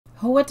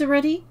Ho at the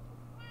ready?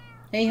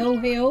 Hey ho,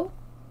 hey ho.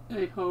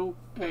 Hey ho,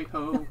 hey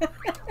ho.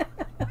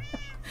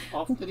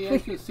 Off to the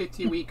ancient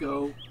city we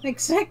go.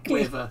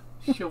 Exactly. With a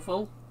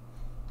shovel.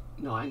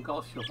 No, I ain't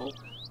got a shovel.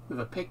 With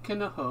a pick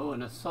and a hoe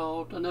and a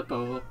sword and a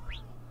bow.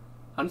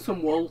 And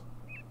some wool.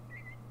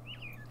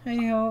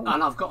 Hey ho.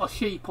 And I've got a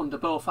sheep under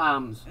both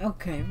arms.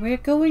 Okay, we're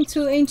going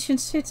to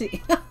ancient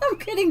city. I'm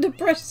getting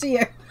depressed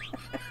here.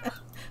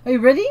 Are you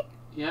ready?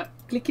 Yep.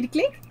 Clickety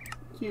click.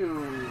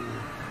 Phew.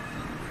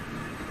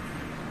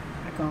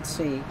 I can't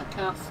see. I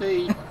can't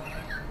see.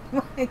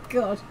 Oh my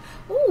god.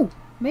 Oh,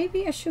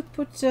 maybe I should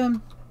put the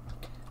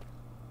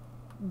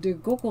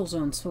goggles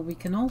on so we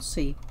can all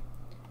see.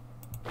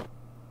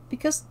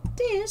 Because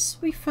this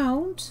we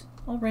found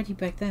already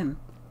back then.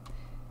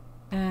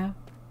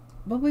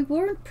 But we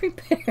weren't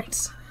prepared.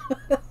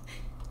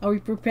 Are we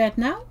prepared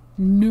now?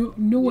 No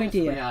Yes,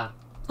 idea. We are.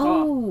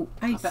 Oh,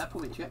 I better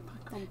put my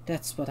jetpack on.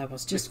 That's what I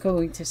was just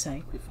going to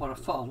say. Before I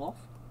fall off.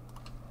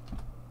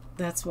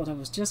 That's what I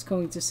was just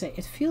going to say.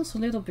 It feels a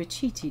little bit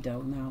cheaty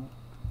though now.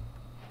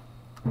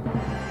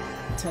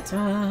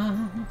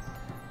 Ta-ta!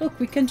 Look,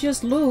 we can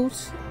just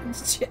loot.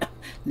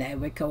 No,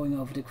 we're going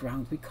over the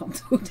ground. We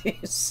can't do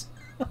this.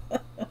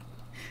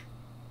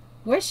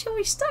 Where shall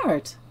we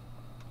start?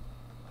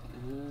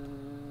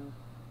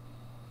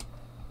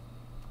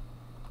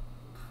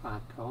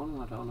 Find a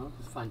corner, I don't know.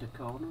 Just find a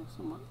corner or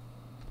something.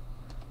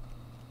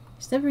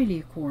 Is there really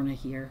a corner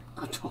here?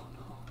 I don't know.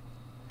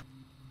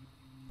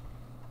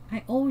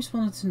 I always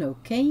wanted to know.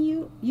 Can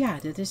you? Yeah,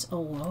 that is.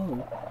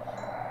 Oh.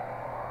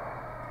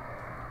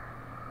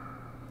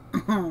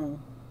 Oh.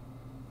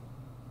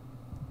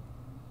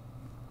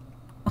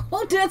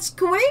 Oh, that's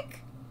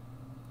quick!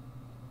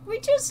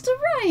 We just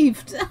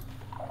arrived!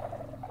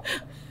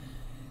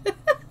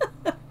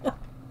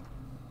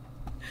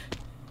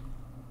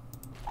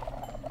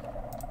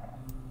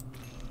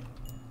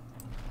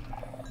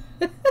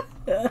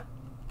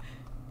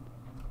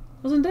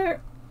 Wasn't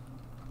there?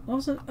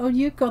 Wasn't? Oh,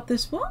 you got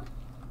this one?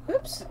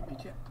 Oops. Set my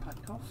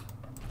jetpack off.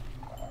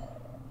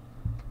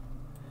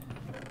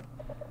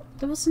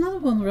 There was another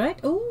one, right?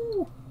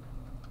 Oh!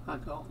 I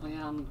got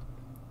Leanne.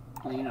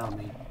 Lean on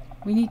me.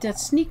 We need that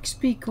sneak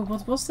peek, or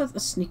what was that? A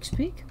sneak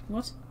peek?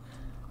 What?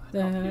 I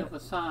got the other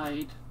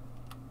side.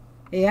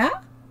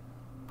 Yeah?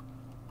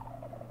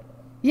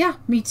 Yeah,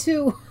 me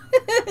too.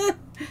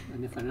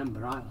 And if I remember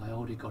right, I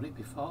already got it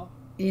before.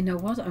 You know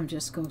what? I'm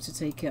just going to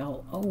take it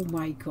all. Oh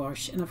my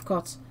gosh. And I've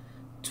got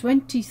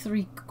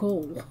 23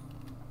 gold.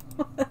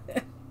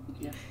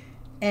 Yeah.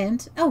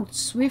 And, oh,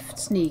 Swift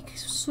Sneak.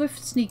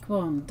 Swift Sneak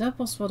 1. That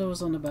was what I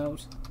was on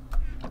about.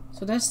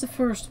 So that's the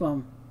first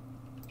one.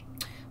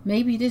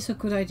 Maybe it is a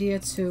good idea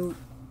to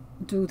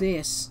do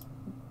this.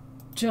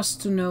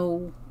 Just to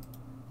know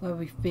where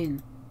we've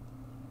been.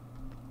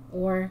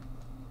 Or,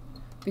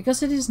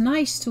 because it is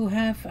nice to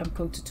have... I'm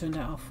going to turn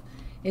that off.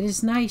 It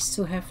is nice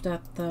to have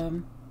that...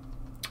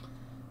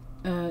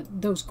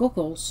 those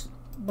goggles.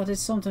 But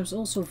it's sometimes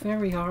also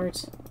very hard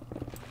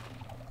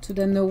to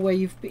then know where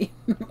you've been.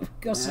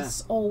 Because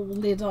it's all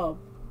lit up.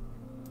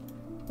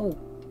 Oh.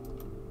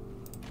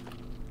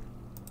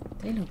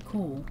 They look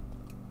cool.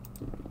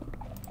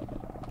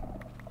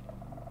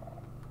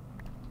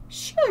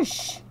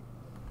 Shush!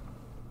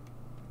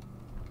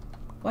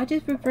 Why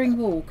did we bring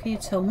wool? Can you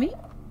tell me?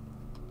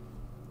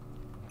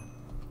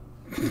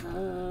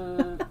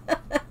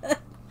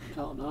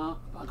 Don't know.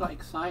 I got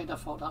excited. I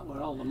thought that were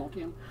all the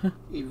modium.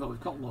 Even though we've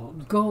got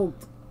loads.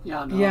 Gold.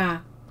 Yeah, I know. Yeah.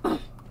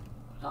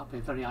 That'd be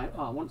very... Oh,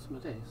 I want some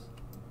of this.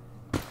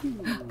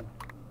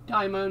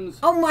 Diamonds.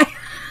 Oh my...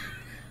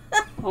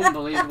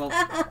 Unbelievable.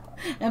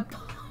 And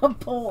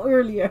Paul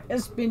earlier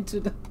has been to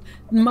the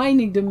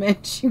mining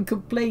dimension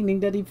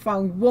complaining that he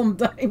found 1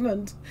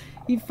 diamond.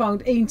 He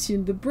found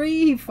ancient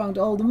debris, he found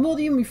all the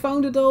modium, he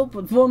found it all,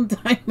 but 1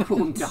 diamond.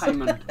 1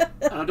 diamond.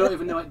 And I don't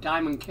even know where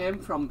diamond came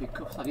from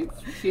because I didn't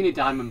see any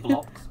diamond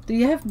blocks. Do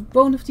you have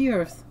Bone of the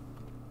Earth?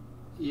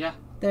 Yeah.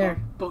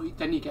 There. But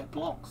then you get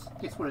blocks.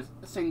 This was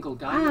a single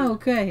diamond. Ah,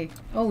 okay.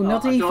 Oh, So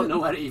not I even... don't know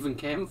where it even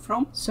came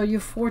from. So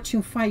your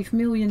fortune 5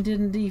 million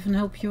didn't even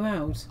help you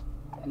out?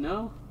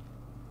 No.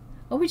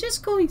 Are we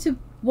just going to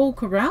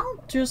walk around?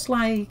 Just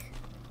like...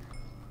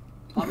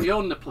 Like we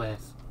own the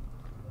place.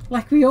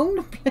 Like we own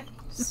the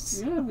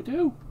place? Yeah, we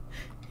do.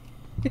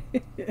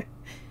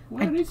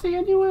 Where is he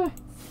anyway?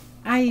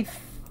 I've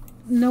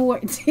no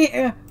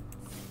idea.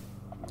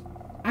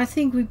 I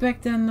think we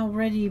back then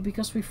already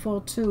because we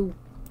fought 2.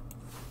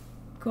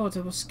 God,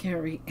 that was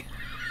scary.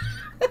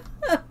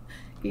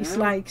 He's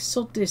like,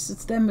 sod this,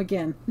 it's them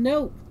again.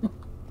 No.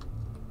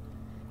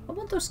 I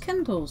want those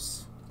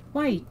candles.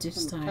 White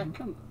this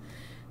time.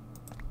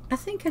 I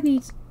think I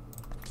need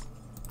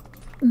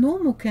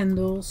normal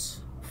candles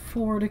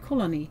for the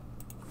colony.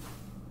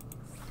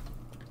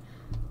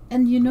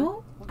 And you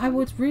know, I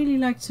would really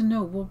like to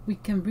know what we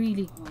can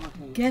really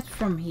get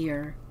from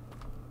here.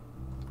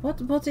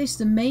 What is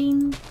the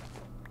main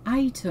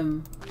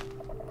item?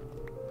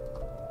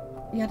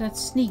 Yeah, that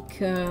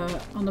sneak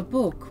on a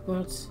book,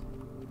 but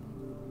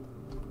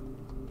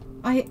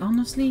I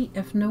honestly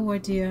have no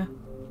idea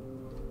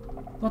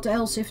What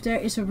else? If there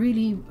is a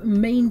really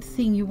main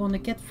thing you want to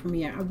get from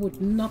here, I would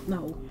not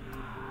know.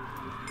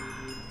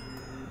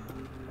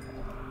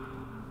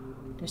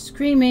 They're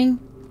screaming.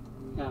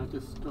 Yeah, I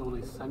just stole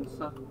his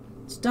sensor.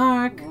 It's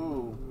dark.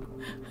 Oh.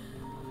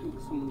 I think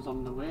someone's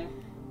on the way.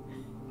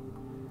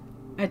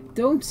 I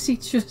don't see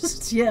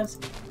just yet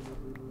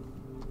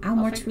how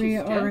much we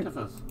he's are. scared of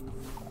us.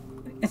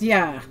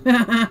 Yeah,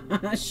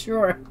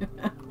 sure.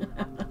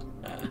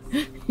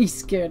 He's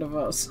scared of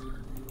us.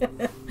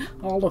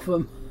 All of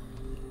them.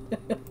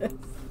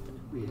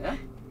 Yeah.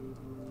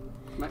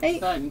 Makes Hey,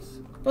 sense.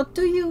 but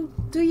do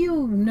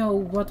you know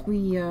what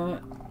we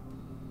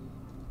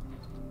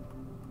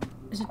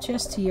There's a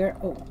chest here.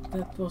 Oh,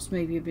 that was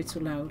maybe a bit too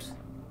loud.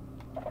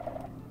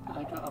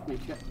 I don't have my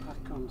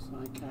jetpack on, so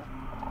I can't.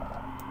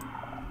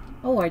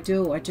 Oh, I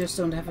do. I just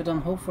don't have it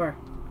on hover.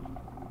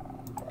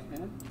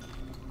 Okay.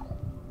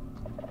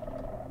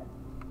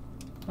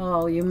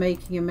 Oh, you're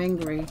making him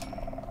angry.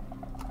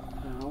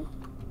 Now.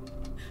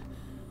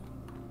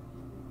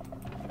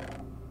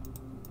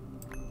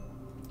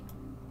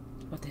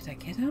 What did I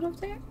get out of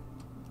there?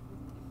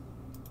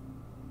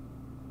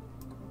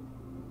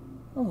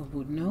 Oh, I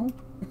wouldn't know.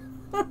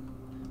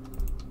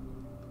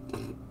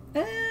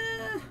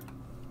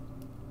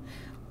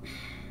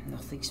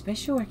 Nothing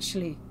special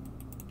actually.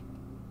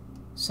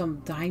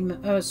 Some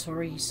diamond,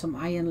 some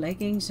iron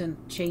leggings and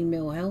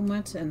chainmail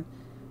helmet and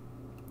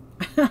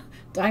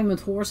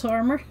diamond horse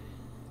armor.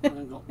 I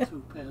got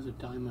 2 pairs of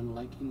diamond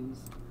leggings.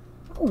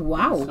 Oh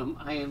wow! And some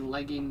iron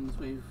leggings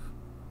with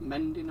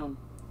mending on.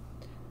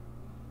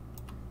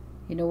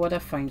 You know what I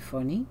find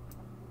funny?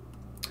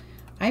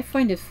 I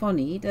find it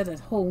funny that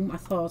at home I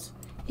thought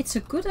it's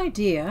a good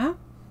idea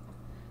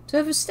to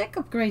have a stack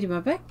upgrade in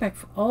my backpack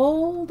for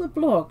all the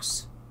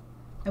blocks.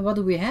 And what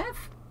do we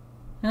have?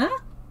 Huh?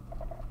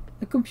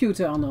 A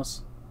computer on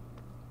us.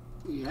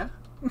 Yeah.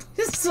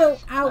 So,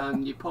 ow.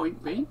 And your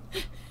point being?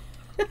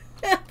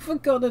 I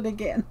forgot it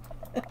again.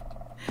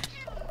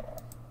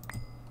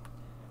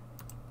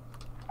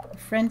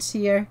 Friends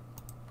here.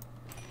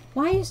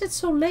 Why is it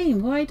so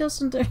lame? Why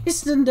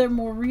isn't there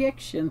more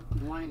reaction?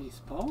 Why ain't he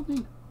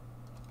spawning?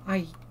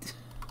 I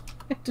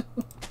don't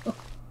know.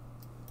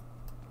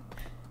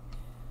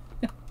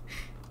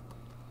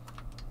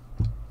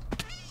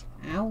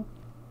 Ow.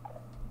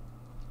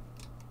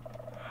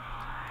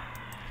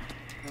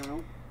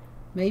 No.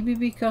 Maybe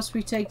because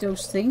we take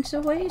those things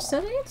away, is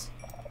that it?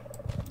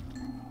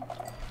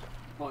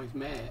 Or his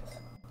mates?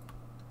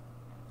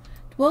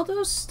 Well,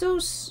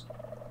 those...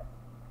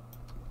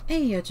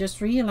 Hey, I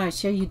just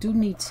realized, yeah, you do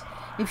need...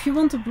 If you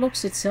want the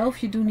blocks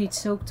itself, you do need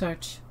silk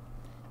touch.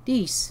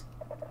 These.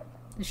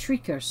 The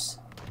shriekers.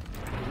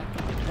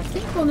 I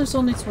think one is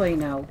on its way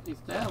now.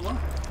 He's there, look.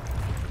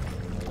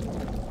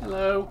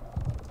 Hello.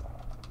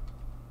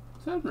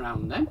 Turn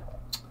round then.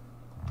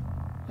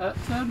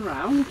 Turn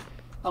round.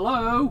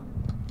 Hello.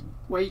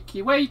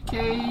 Wakey,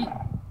 wakey.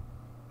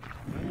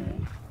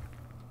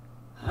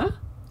 Huh?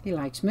 He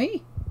likes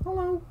me.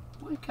 Hello.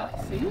 Why can't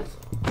he see us?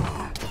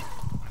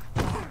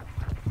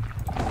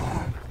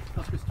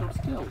 Because we stood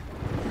still.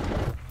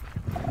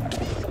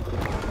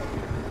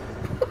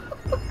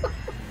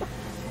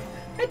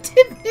 I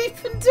didn't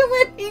even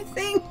do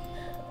anything.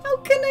 How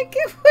can I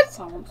give it?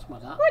 I want some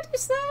of that. What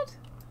is that?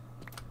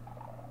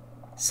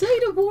 Slay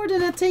the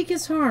warden and take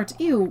his heart.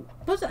 Ew.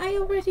 But I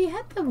already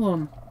had the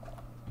one.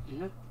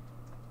 Yeah.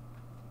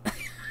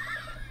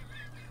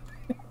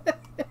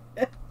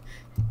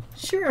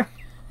 Sure.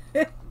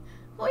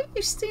 Why are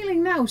you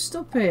stealing now?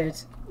 Stop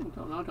it. I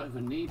don't know, I don't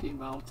even need it,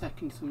 but I'll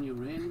take in some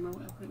uranium or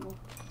whatever it was.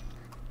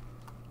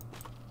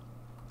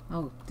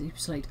 Oh, deep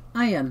slate.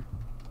 Iron.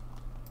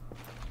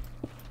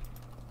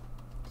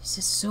 This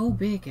is so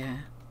big, eh?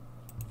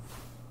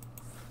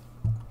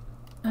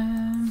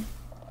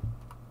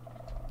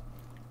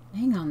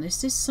 Hang on, is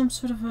this some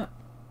sort of a...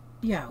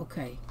 Yeah,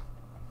 okay.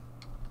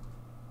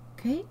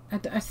 Okay,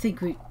 I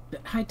think we...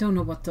 I don't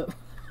know what the...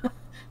 what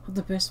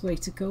the best way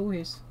to go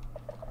is.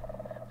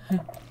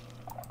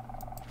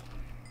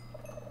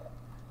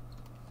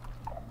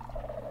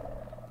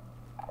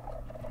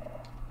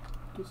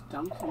 Just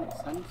dance on the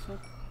sensor.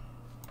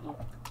 Oh.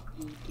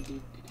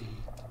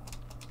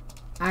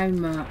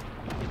 I'm...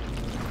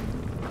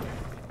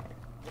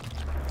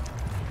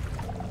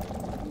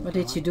 What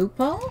did you do,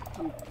 Paul?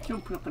 I'm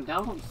jumping up and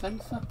down on the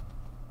sensor.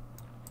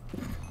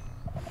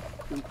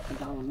 Jump up and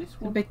down on this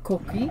A one. bit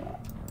cocky.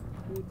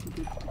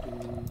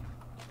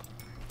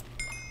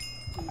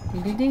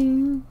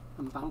 Ding.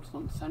 I'm bouncing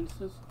on the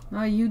sensors.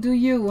 Oh, you do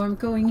you. I'm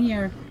going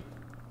here.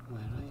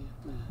 Where are you?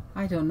 There.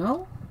 I don't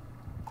know.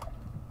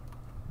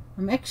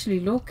 I'm actually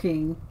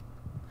looking.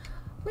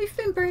 We've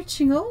been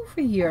birching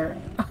over here.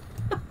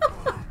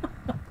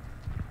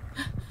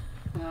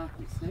 Yeah, I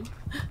can see.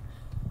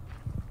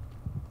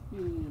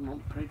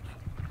 Montbridge.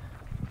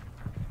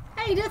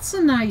 Hey, that's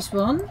a nice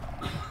one.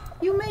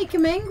 You make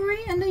him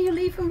angry and then you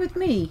leave him with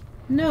me.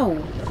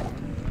 No.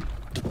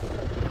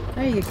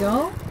 There you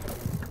go.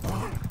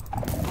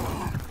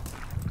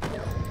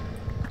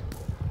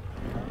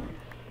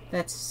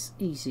 That's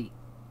easy.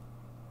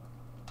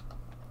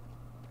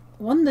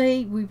 one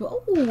day we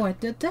will... Oh,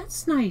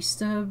 that's nice.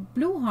 The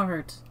blue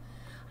heart.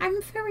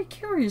 I'm very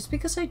curious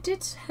because I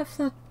did have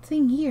that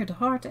thing here, the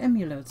heart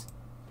amulet.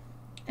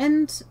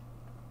 And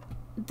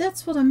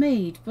that's what I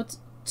made. But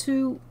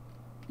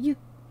you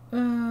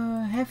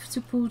have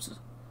to put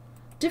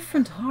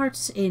different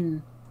hearts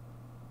in.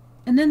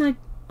 And then I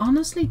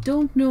honestly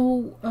don't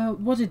know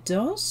what it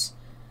does.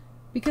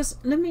 Because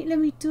let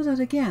me do that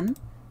again.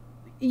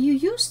 You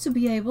used to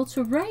be able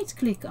to right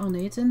click on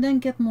it and then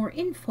get more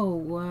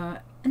info.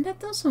 And that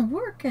doesn't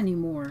work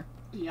anymore.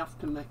 You have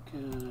to make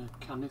a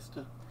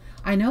canister.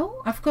 I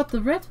know. I've got the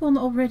red one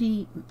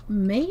already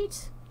made.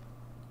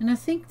 And I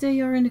think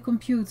they are in the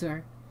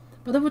computer.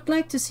 But I would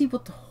like to see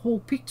what the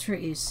whole picture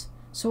is.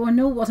 So I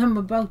know what I'm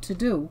about to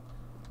do.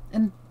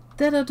 And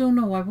that I don't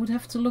know. I would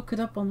have to look it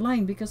up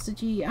online. Because the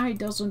GEI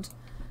doesn't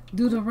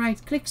do the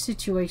right click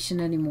situation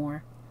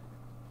anymore.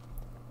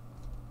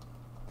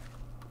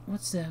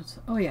 What's that?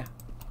 Oh yeah.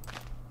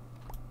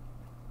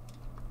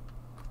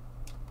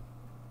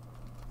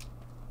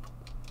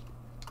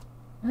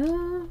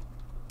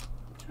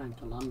 Trying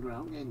to land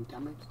without getting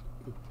damaged.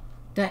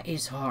 That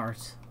is hard.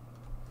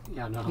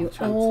 Yeah, no. You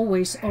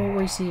always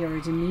hear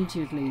it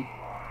immediately.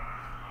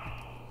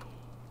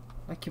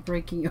 Like you're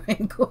breaking your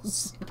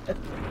ankles.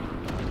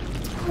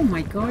 Oh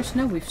my gosh,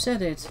 no, we've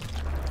said it.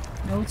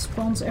 No, it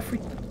spawns every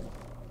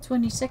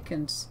 20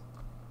 seconds.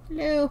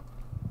 Hello.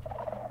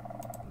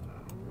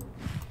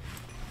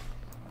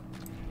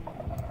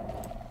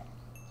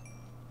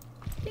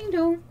 Ding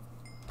dong.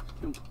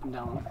 Jump up and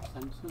down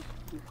sensors.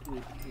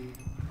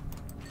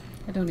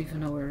 I don't even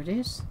know where it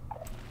is.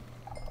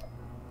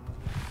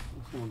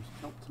 Someone's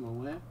chopped them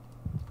away.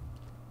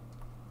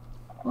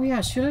 Oh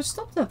yeah, should I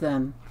stop that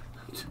then?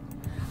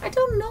 I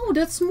don't know,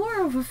 that's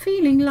more of a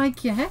feeling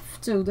like you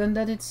have to than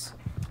that it's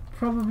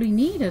probably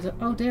needed.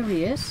 Oh, there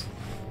he is.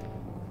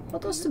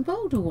 What does the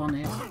bow do on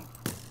it?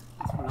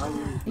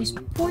 He's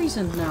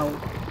poisoned now.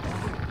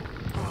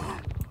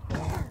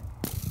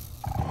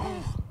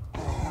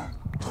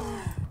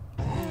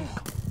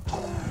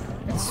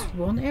 That's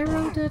one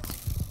arrow that...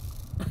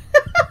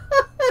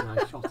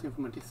 I shot him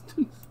from a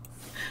distance.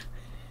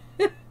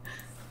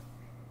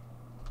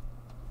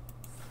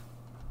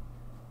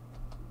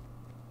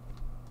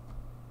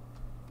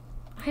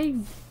 I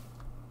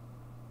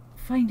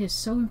find this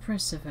so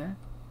impressive, eh?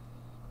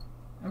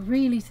 I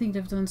really think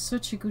they've done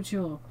such a good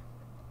job.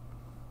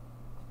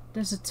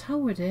 There's a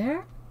tower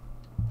there.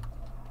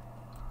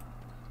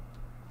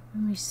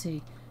 Let me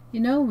see. You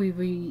know,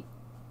 we...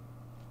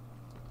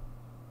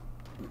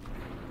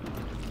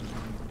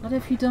 What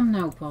have you done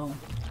now, Paul?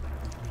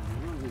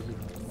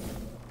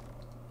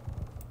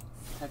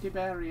 Teddy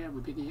bear here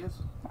with big ears.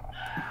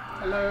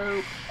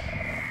 Hello.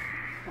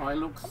 Oh, I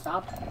look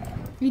sad.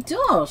 He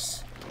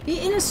does. He,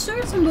 in a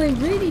certain way,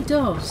 really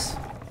does.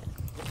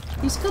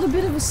 He's got a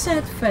bit of a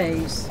sad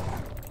face.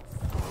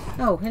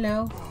 Oh,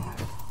 hello.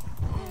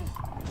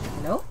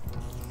 Hello?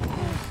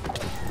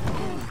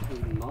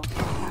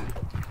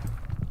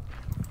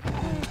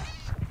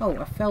 Oh,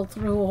 I fell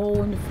through a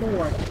hole in the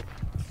floor.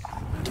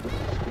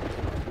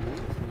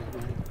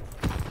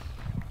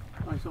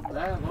 Oh, he's up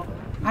there, look.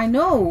 I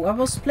know. I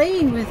was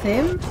playing with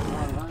him.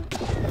 Alright.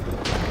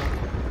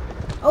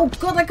 Oh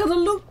god, I got a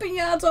Loot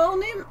Piñata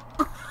on him.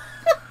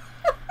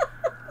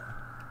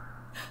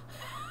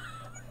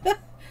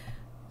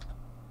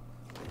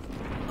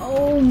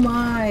 Oh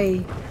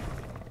my.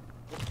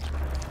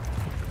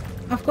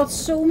 I've got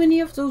so many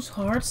of those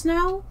hearts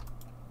now.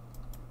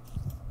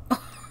 God.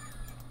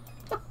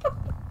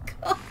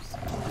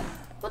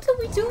 What do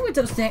we do with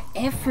those? They're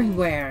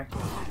everywhere.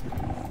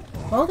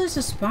 Well, there's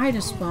a spider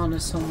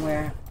spawner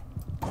somewhere.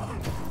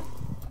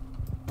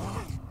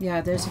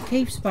 Yeah, there's a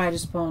cave spider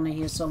spawner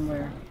here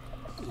somewhere.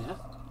 Yeah.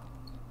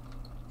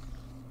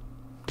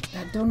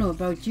 I don't know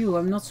about you.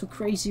 I'm not so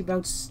crazy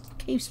about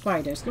cave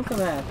spiders. Look at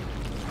that.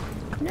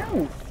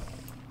 No.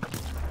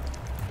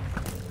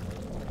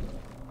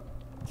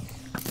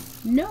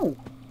 No.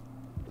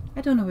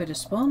 I don't know where the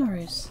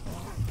spawner is.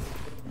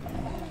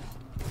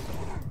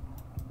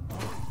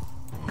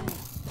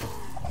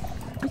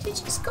 Did they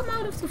just come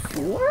out of the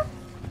floor?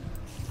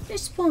 They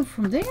spawned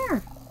from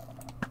there.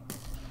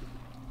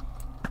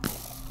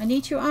 I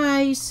need your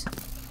eyes.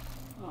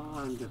 Oh,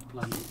 I'm just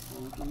playing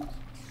with wardens.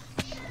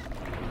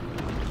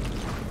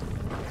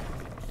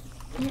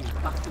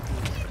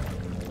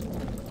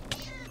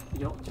 You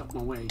don't chop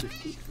my way, just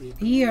keep free.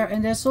 Here,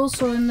 and there's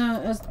also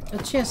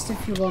a chest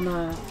if you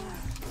wanna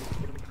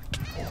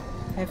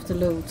have the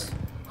loot.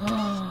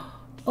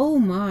 Oh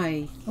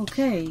my,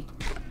 okay.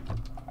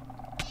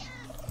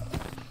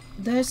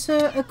 There's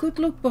a good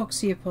loot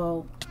box here,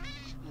 Paul.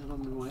 Yeah,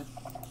 on my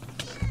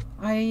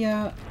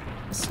way.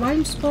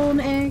 Slime spawn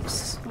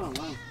eggs, Oh,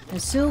 wow. and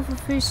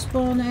silverfish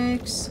spawn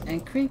eggs,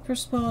 and creeper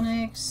spawn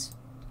eggs,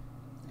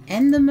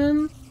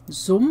 enderman,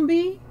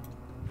 zombie.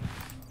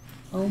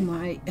 Oh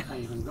my. I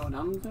even got an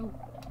anvil.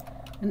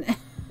 And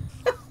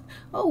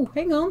oh,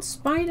 hang on,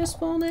 spider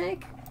spawn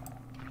egg.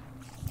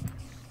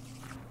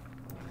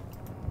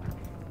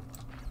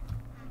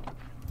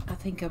 I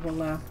think I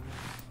will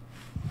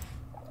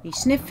He's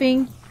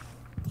sniffing.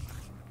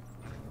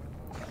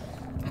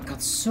 I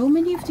got so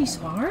many of these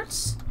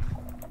hearts.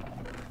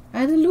 I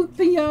had a Loot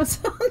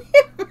Piñata on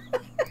him.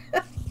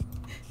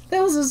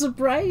 That was a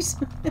surprise.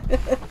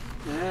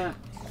 Yeah.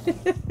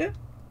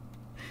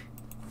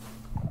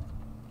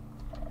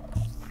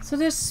 So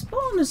there's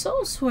spawners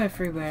also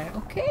everywhere.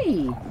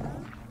 Okay.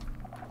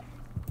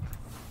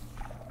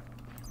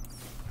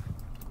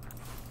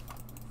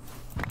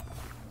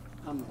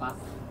 And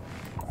bats.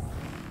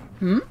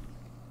 Hmm?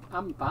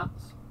 And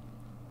bats.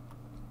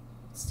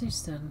 What's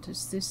this then?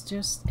 Is this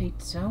just a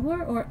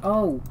tower or...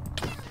 Oh.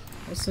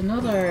 There's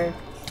another...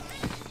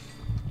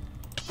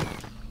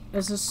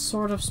 There's a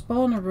sort of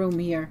spawner room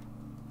here.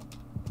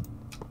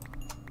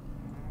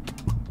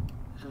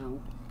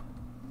 Ow.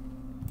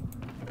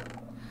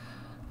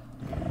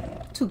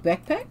 2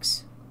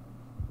 backpacks.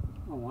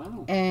 Oh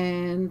wow.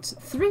 And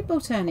 3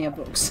 Botania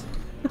books.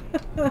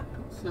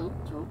 Silk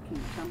touch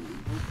and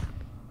camping book.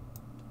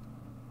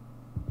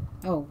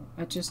 Oh,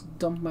 I just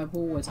dumped my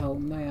ball at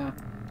home. Nah,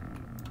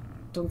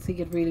 don't think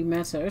it really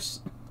matters.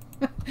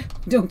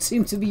 Don't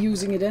seem to be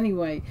using it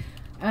anyway.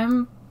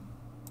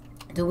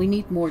 Do we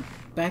need more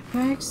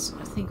backpacks?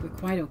 I think we're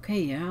quite okay,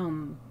 yeah,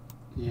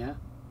 Yeah.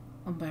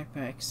 on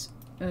backpacks.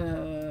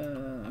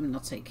 I'm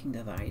not taking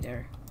that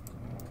either.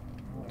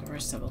 The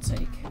rest I will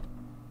take.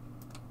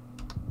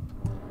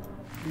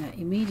 Now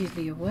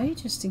immediately away,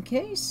 just in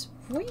case.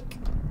 Weak.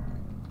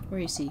 Where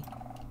is he?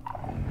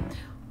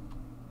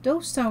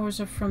 Those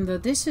towers are from the...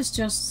 This is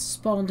just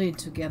spawned in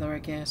together, I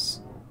guess.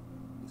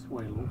 That's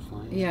what it looks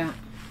like. Yeah.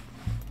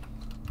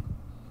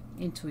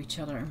 Into each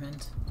other, I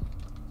meant.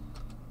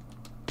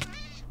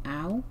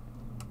 Ow.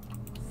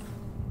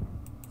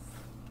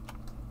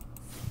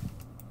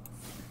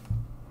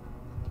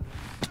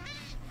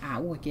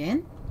 Ow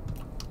again.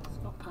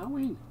 Stop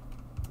powering.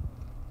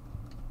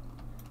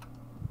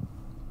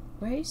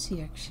 Where is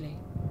he actually?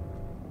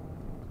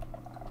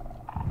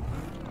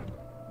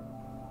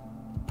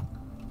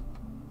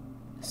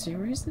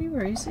 Seriously?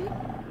 Where is he?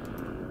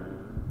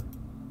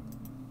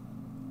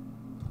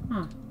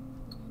 Huh.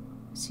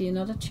 I see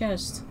another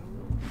chest.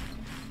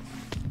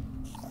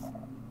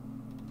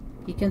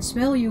 He can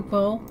smell you,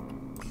 Paul.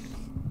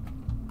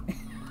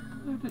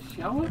 The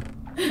shower?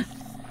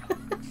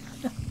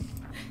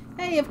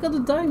 Hey, I've got a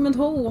diamond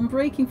hole. I'm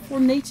breaking 4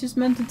 nature's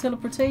mental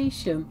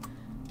teleportation.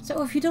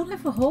 So if you don't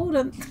have a hole,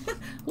 then...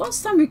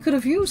 Last time we could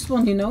have used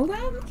one, you know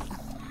that?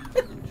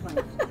 I'm trying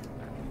to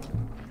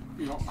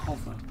not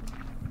hover.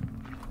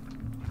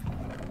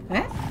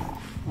 Eh?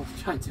 I was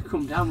trying to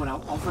come down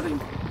without hovering.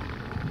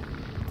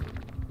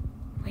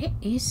 Where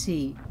is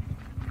he?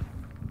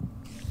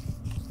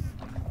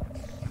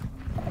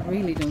 I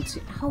really don't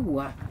see...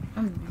 Ow,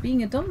 I'm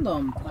being a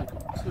dum-dum. Like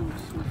 2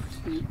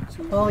 swift sneak,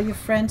 2... All your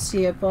friends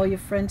here, all your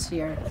friends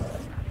here.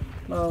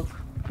 Look.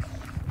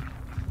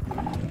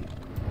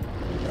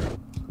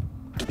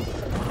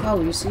 Oh,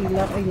 you see, he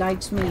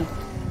likes me.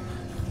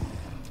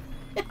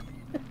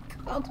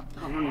 God.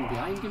 I'm running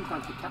behind him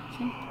trying to catch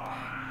him.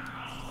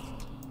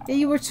 Yeah,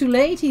 you were too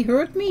late, he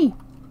hurt me.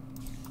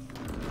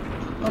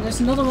 Oh, there's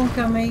another one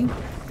coming.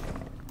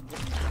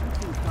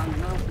 I'm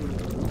climbing out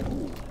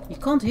him. You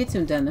can't hit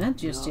him then, eh?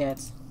 Just No.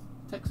 yet.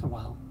 Takes a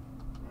while.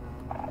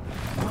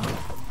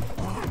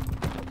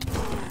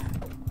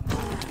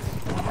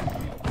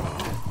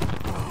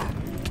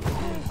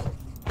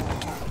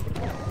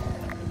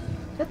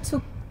 That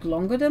took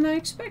longer than I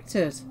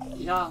expected.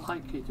 Yeah,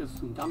 like it does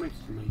some damage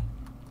to me.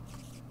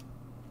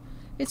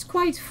 It's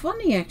quite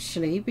funny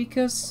actually,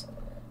 because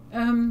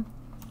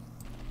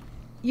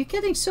you're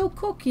getting so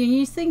cocky and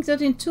you think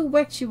that in 2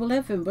 whacks you will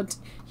have him, but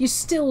you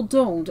still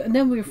don't, and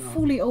then we're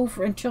fully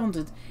over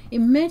enchanted.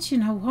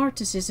 Imagine how hard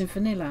this is in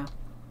vanilla.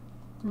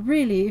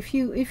 Really, if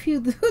you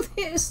do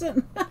this,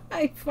 then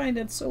I find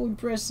that so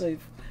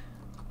impressive.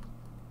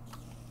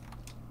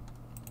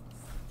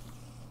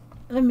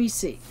 Let me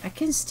see. I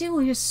can still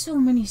hear so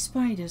many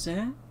spiders,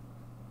 eh?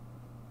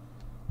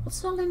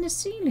 What's all in the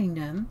ceiling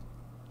then?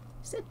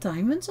 Is that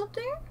diamonds up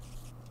there?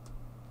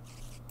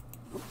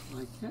 Looks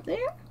like it.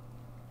 There?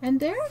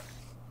 And there?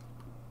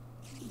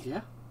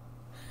 Yeah.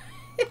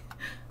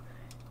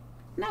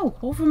 Now,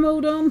 hover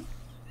mode on.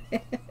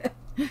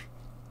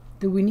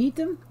 Do we need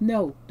them?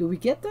 No. Do we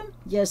get them?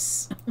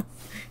 Yes.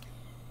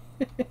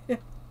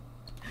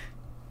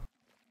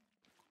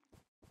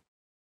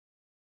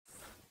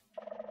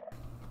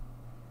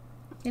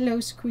 Hello,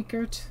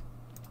 Squeakert.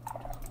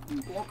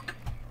 Block.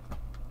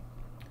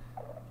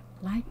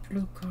 Light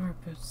blue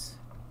carpets.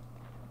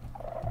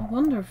 I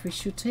wonder if we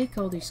should take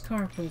all these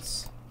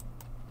carpets.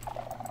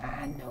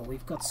 Ah, no,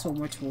 we've got so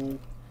much wool.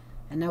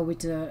 And now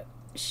with the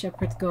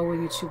shepherd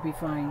going, it should be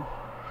fine.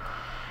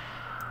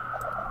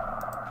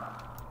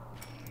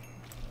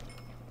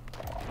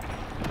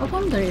 I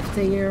wonder if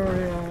they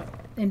are,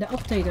 in the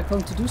update, are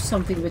going to do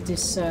something with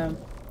this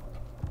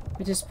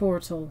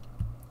portal.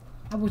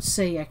 I would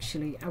say,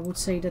 actually, I would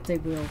say that they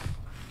will.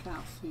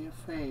 Can't see a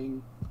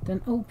thing.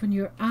 Then open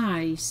your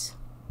eyes.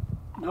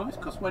 No, it's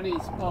because when he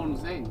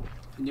spawns in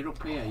and you're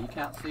up here, you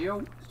can't see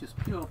him. It's just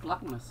pure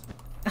blackness.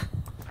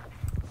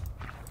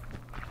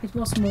 It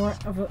was more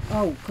of a...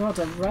 Oh god,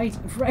 I'm right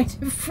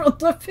in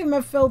front of him.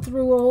 I fell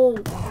through a hole.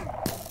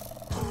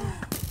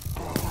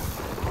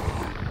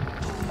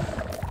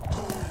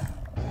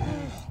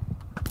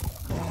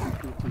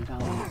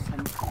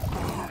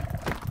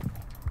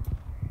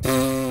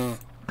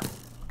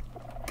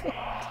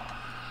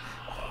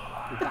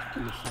 Back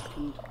in a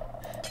second.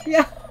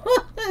 Yeah,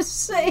 let's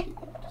say.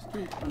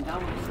 Just come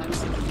down the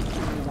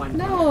sensors.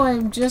 No,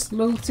 I'm just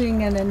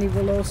looting and then he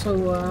will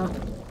also...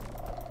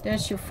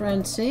 There's your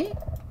friend, see?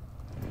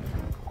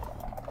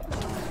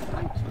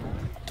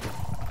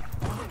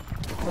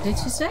 What did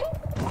you say?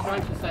 I'm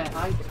trying to say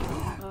hi to him.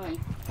 Hi.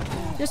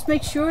 Just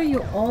make sure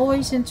you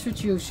always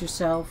introduce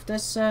yourself.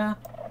 That's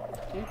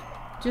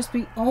just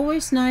be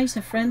always nice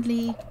and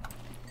friendly.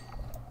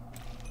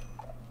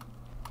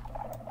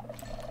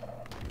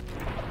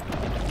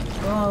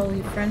 Well,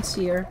 your friend's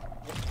here.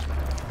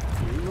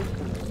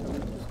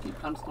 Just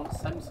keep cancelling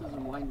sensors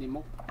and wind him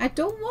up. I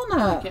don't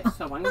wanna. He gets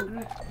so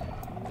angry.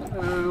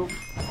 Hello.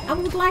 I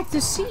would like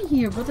to see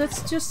here, but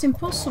that's just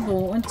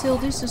impossible until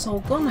this is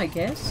all gone, I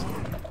guess.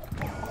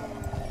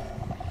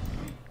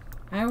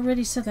 I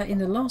already said that in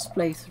the last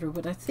playthrough,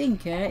 but I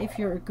think if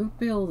you're a good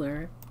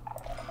builder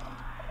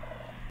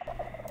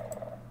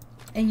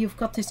and you've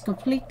got this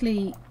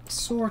completely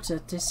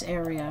sorted, this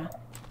area,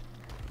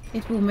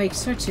 it will make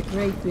such a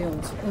great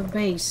build, a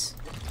base.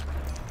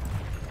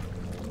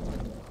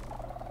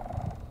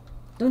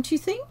 Don't you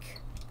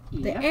think?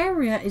 Yeah. The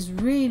area is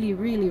really,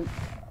 really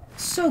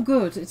so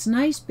good. It's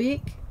nice,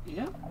 big.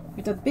 Yeah.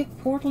 With that big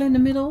portal in the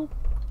middle.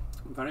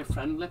 Very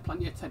friendly,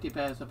 plenty of teddy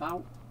bears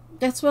about.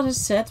 That's what I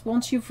said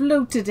once you've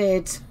looted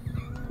it.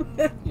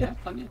 Yeah,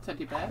 plenty of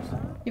teddy bears.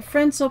 Your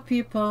friend's up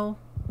here, Paul.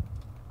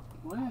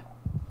 Where?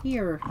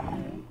 Here.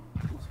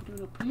 What's he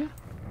doing up here?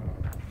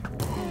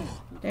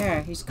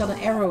 There, he's got an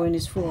arrow in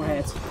his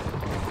forehead.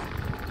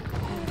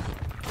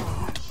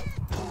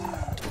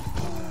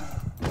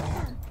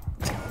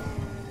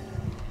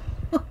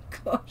 Oh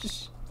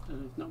gosh.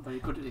 He's not very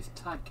good at his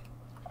tag.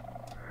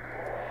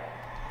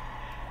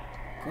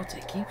 God,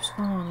 they keep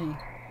spawning.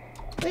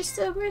 Where's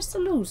the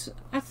loot?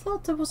 I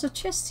thought there was a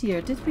chest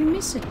here. Did we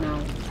miss it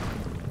now?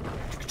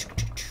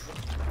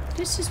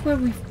 This is where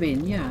we've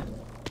been, yeah.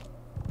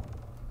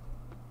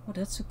 Oh,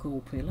 that's a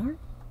cool pillar.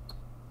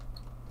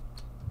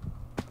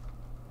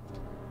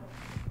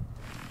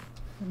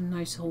 A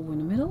nice hole in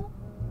the middle.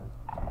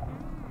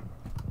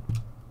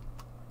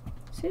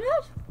 See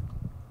that?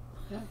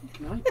 Yeah, you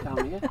can hide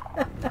down here.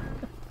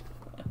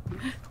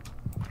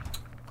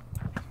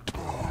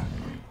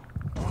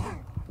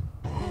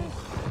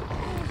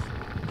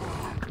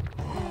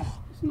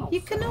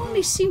 You can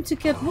only seem to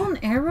get one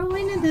arrow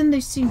in and then they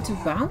seem to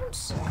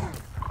bounce.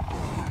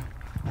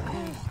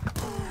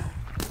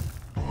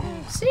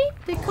 See?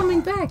 They're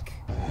coming back.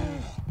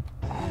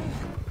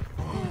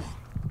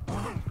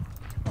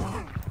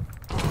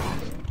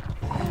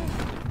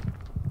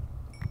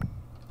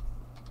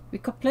 We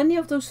got plenty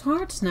of those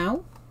hearts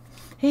now.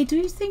 Hey, do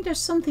you think there's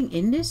something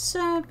in this?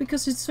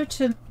 Because it's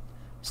such a...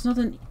 It's not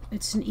an...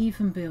 It's an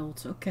even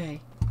build.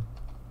 Okay.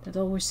 That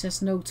always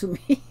says no to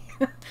me.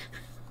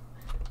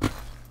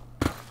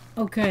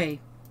 Okay.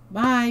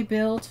 Bye,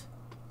 build.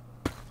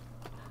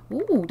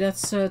 Ooh,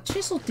 that's a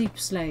chisel deep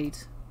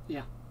slate.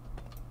 Yeah.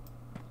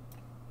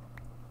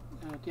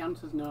 The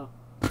answer's no.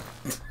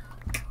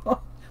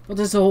 Oh, but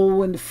there's a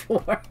hole in the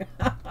floor.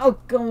 Oh,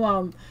 come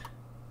on.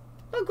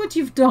 Look what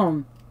you've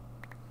done.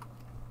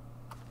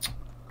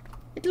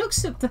 It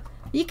looks at the...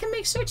 You can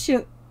make such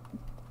a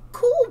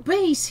cool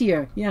base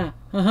here. Yeah.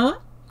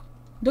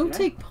 Don't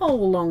take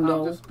Paul along,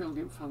 though. I'm just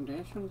building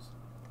foundations.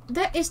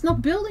 That is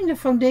not building the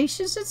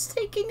foundations, it's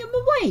taking them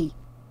away.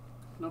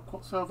 Look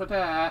what's over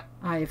there.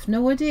 I have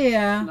no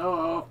idea.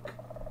 Look.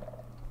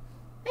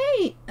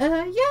 Hey,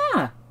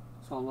 yeah.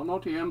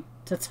 Solomodium.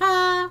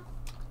 Ta-ta.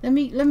 Let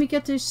me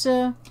get this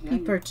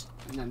peepert.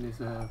 And then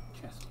there's a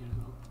chest here as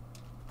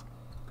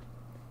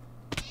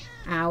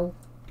well. Ow.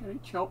 Get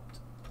it chopped.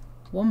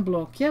 One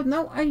block. Yeah,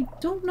 no, I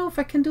don't know if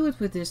I can do it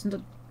with this.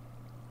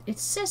 It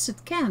says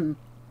it can.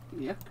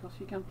 Yeah, of course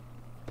you can.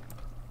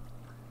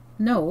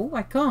 No,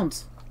 I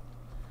can't.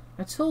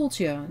 I told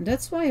you. And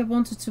that's why I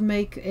wanted to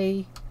make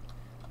a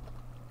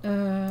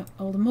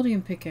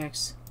Aldermodium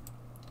pickaxe.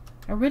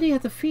 I already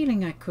had the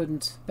feeling I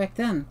couldn't back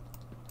then.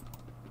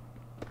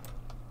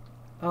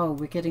 Oh,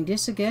 we're getting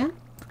this again?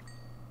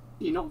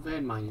 You're not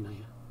vein mining, are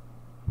you?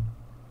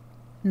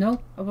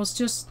 No, I was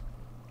just...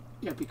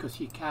 Yeah, because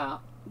you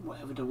can't,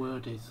 whatever the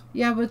word is.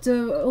 Yeah, but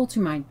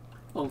Ultimine.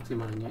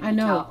 Ultimine, yeah. I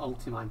know. You can't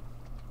Ultimine.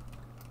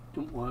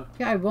 Don't work.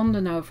 Yeah, I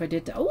wonder now if I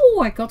did that.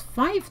 Oh, I got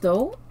 5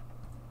 though.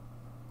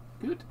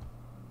 Good.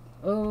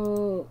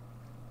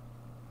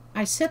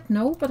 I said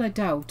no, but I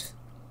doubt.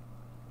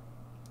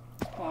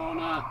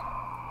 Spawner.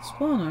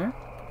 Spawner?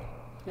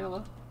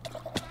 Hello.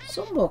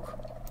 Zombok.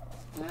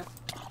 Yeah.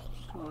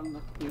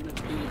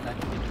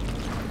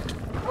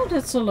 Oh,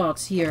 that's a lot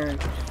here.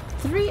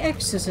 3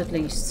 X's at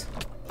least.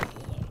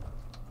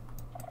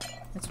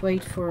 Let's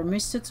wait for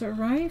Mister to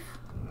arrive.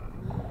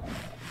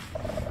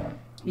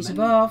 He's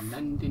above.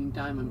 Mending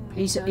diamond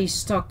He's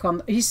stuck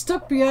on. He's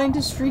stuck behind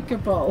the streaker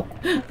ball.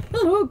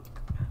 Look,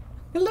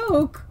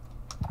 look,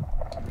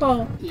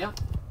 Paul. Yeah.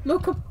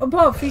 Look up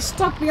above. He's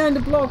stuck behind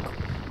the block.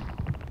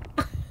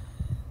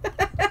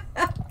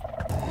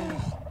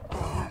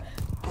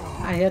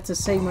 I had the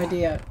same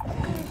idea.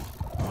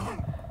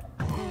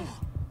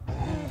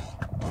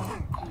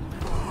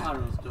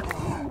 Arrows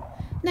don't.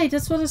 Nee,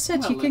 that's what I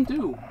said. Well, You can. they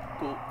do,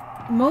 but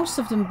Most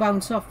of them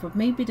bounce off, but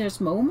maybe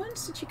there's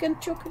moments that you can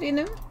chuck it in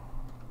them.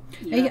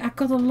 yeah. Hey, I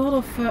got a lot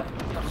of. Oh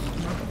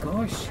my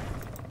gosh.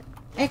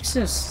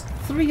 Axes.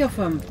 3 of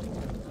them.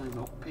 I've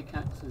got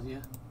pickaxes,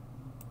 yeah.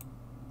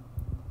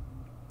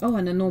 Oh,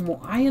 and a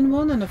normal iron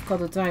one, and I've got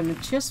a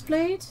diamond chest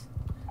plate,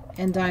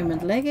 and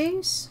diamond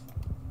leggings,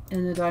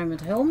 and a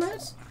diamond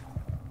helmet,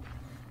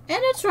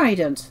 and a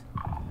trident.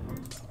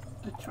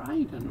 A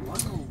trident, wow.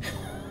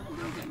 You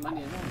don't get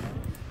many of them.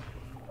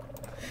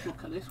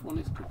 Look at this one,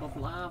 it's above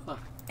lava.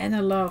 And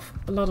a lot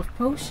of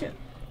potion.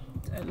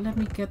 Let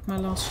me get my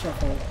last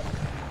shovel.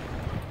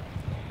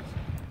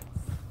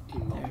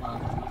 Even though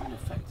lava's not been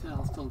affected,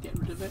 I'll still get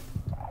rid of it.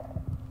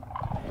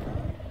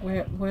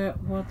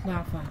 What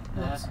lava?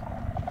 There. What?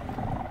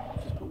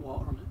 Just put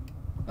water on it.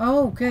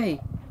 Oh, okay.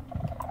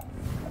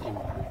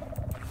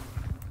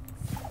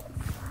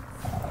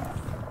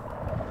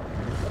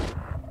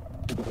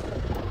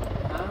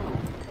 Ow.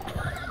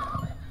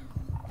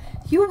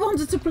 You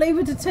wanted to play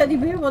with the teddy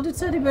bear? Well, the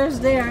teddy bear's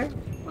there.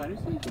 Where is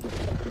he?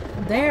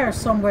 There,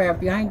 somewhere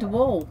behind the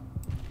wall.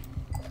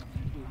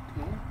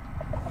 Okay.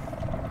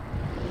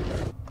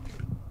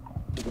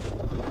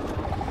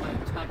 Play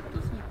tag,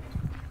 does he?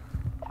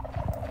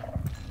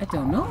 I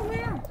don't know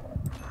where. I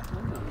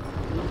don't know.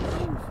 Not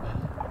playing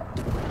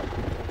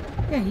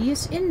fair. Yeah, he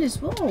is in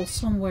this wall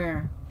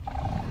somewhere.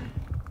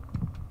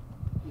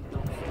 He's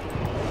not fair.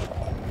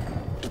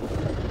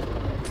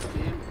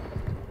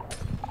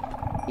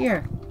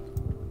 Here.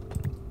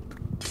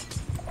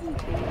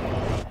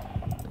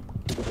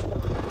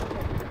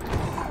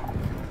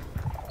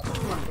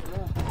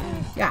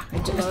 Yeah, I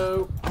just.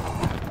 Hello.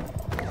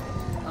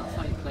 That's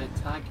how you play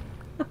tag.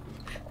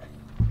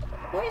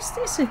 Why is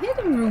this a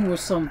hidden room or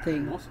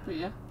something? Must be,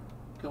 yeah.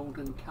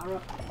 Golden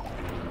carrot.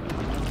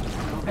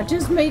 I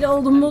just made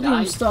all the And modern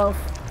dice. stuff.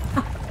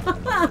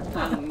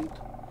 And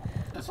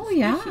a Oh,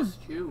 yeah. suspicious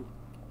stew.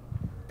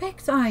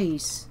 Packed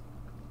ice.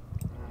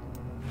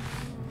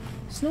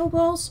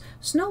 Snowballs.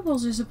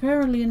 Snowballs is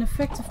apparently an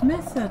effective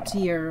method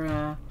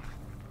here.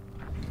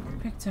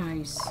 Packed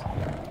ice.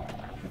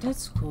 But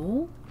that's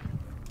cool.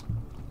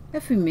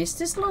 Have we missed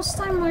this last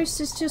time, or is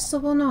this just a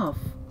one-off?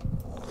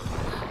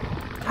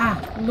 Ah,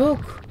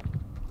 look.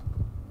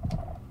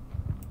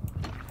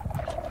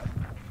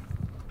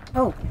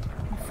 Oh,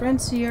 my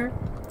friend's here.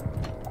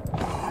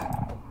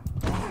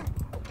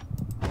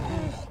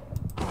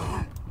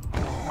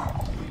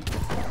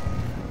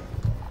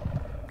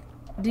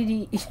 Did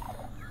he...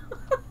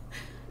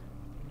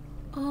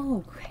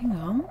 Oh, hang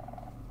on.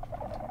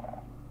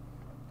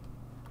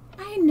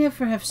 I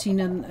never have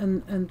seen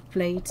a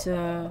plate,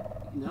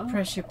 No.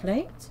 pressure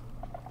plate.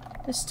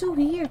 There's 2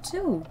 here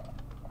too.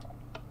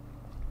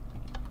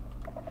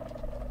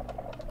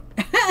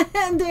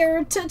 And they're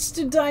attached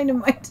to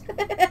dynamite.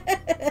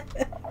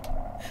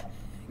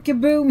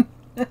 Kaboom!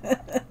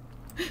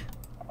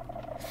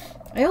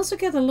 I also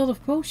get a lot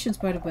of potions,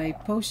 by the way.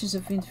 Potions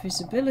of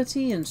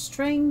invisibility and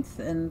strength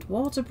and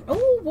water...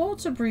 Oh,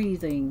 water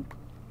breathing.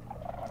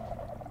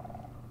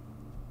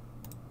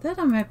 That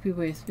I'm happy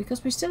with,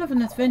 because we still have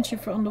an adventure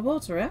for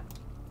underwater, eh?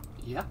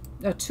 Yeah.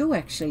 Oh, 2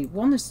 actually.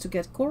 One is to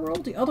get coral,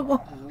 the other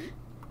one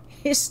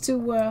is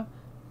to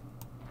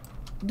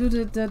do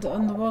the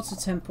underwater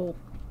temple.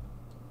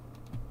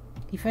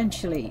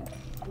 Eventually.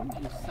 Oh,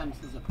 your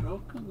sensors are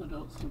broken. They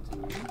don't seem to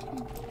be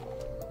working.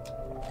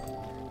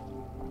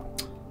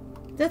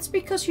 That's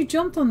because you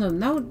jumped on them.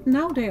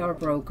 Now they are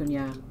broken,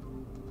 yeah.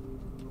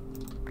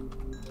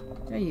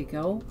 There you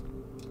go.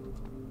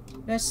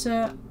 There's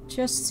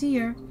chests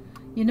here.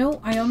 You know,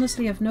 I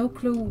honestly have no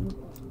clue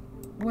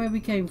where we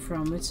came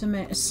from. It's a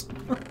mess.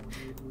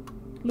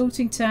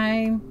 Looting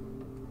time.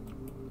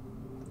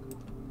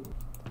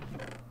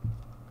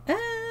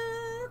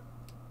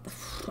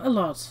 A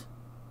lot.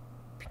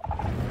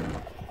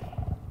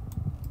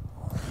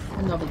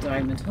 Another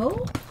diamond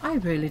hole? I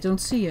really don't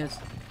see it.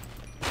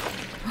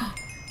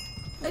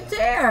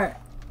 There!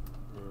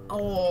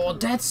 Oh,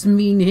 that's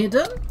mean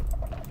hidden.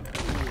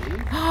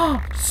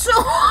 So...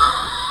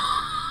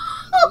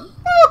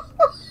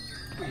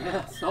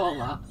 Yeah, I saw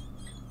that.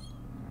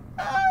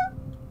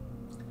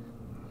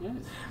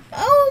 Yes.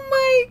 Oh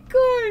my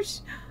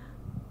gosh!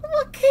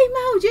 What came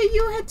out? Yeah,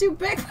 you had to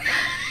back...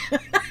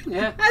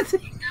 Yeah.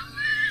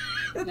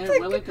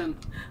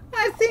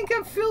 I think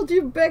I filled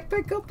your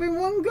backpack up in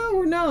one go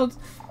or not.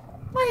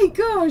 My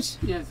gosh!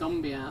 Yeah,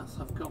 zombie hearts.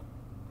 I've got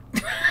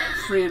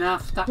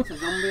 3.5 stacks of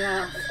zombie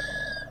hearts.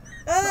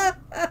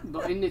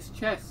 But in this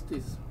chest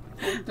is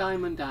full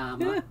diamond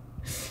armour,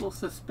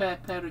 plus a spare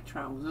pair of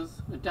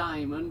trousers, a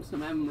diamond,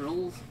 some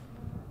emeralds.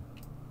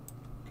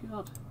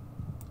 God.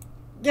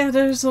 Yeah,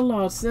 there's a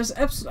lot. There's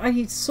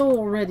absolutely. I saw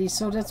already,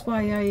 so that's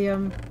why I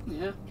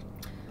Yeah.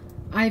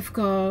 I've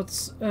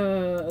got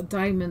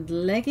diamond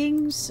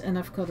leggings, and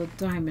I've got a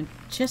diamond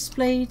chest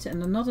plate,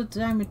 and another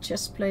diamond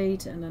chest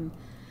plate, and then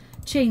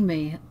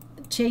chainmail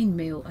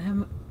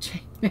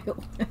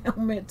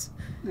helmet,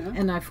 Yeah.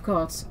 and I've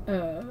got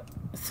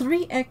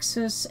 3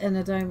 axes and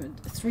a diamond,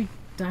 3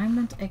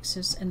 diamond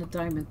axes and a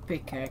diamond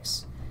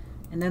pickaxe,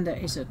 and then there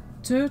is a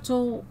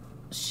turtle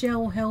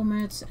shell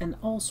helmet and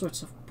all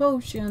sorts of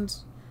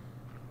potions.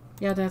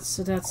 Yeah, that's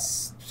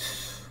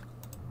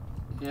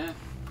Yeah.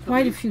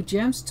 quite a few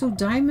gems. 2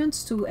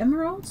 diamonds, 2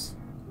 emeralds.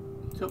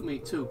 Took me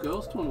 2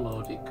 goes to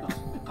unload it because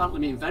apparently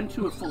my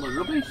inventory was full of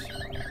rubbish.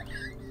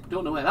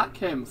 Don't know where that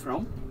came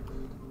from.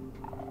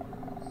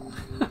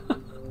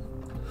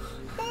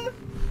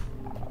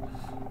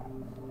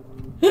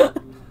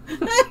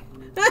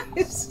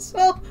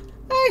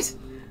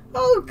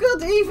 Oh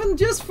god, even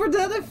just for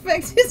that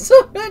effect, it's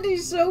already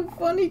so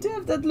funny to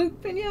have that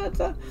Loot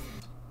Piñata.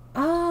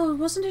 Oh,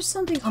 wasn't there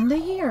something under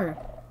here?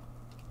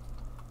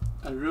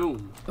 A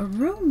room. A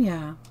room,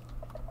 yeah.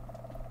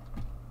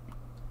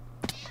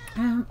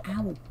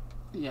 Ow.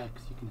 Yeah,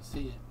 because you can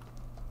see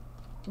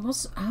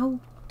it. How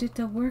did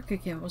that work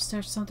again? Was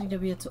there something that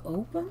we had to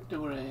open?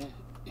 There were a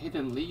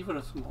hidden lever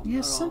or something.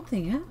 Yeah,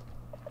 something, yeah.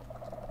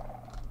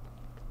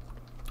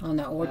 Oh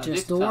no, or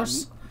just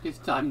doors. This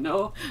time,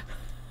 no.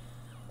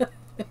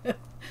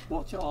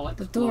 Watch it all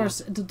explode.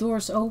 The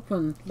doors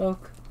open,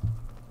 look.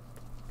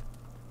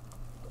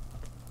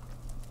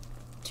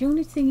 The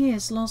only thing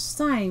is, last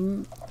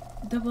time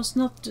that was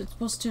not, it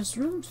was just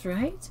rooms,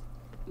 right?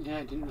 Yeah,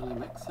 it didn't really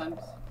make sense.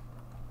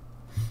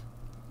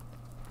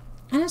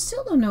 And I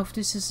still don't know if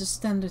this is a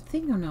standard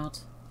thing or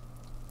not.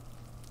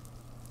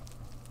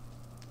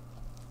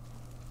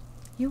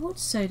 You would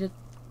say that...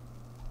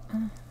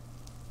 I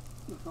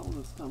don't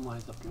understand why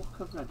there's a block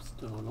of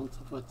redstone on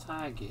top of a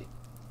target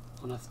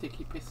on a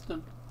sticky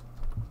piston.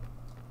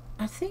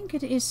 I think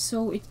it is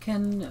so it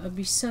can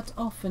be set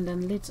off and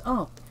then lit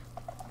up.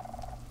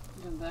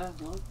 Isn't there?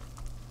 No?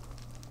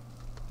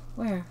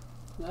 Where?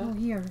 There? Oh,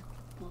 here.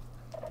 Look.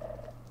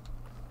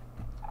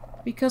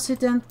 Because it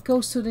then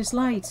goes to this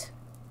light.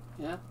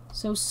 Yeah.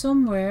 So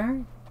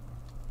somewhere,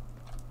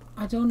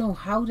 I don't know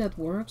how that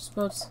works,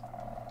 but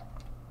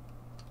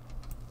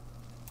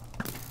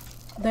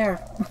there.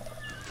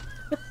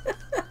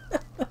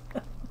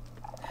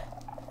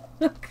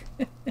 Look.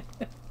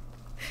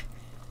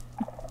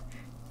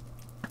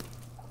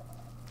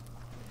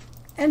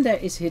 And there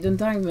is hidden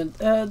diamond,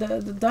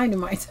 the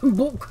dynamite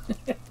book.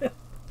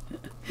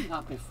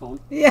 That'd be fun.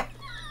 Yeah.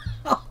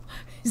 Oh,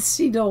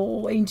 see the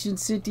whole ancient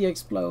city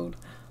explode.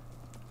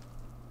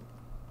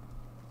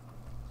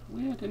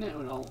 Weird, isn't it,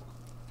 with all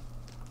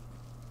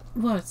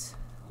What?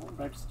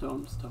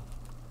 redstone stuff?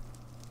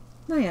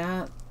 Nou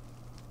ja,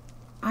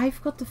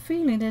 I've got the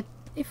feeling that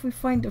if we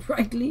find the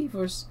right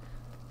levers,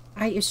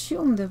 I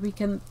assume that we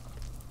can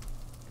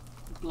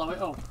Blow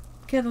it up.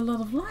 get a lot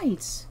of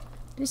lights.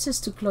 This is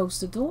to close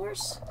the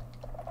doors.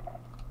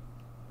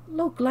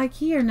 Look, like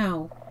here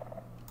now.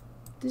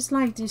 This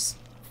light is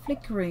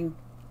flickering.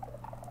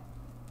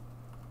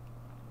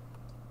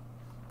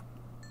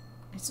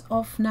 It's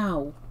off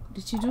now.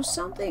 Did you do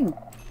something?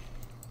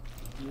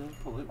 Yeah,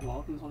 probably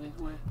warden's on his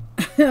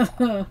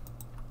way.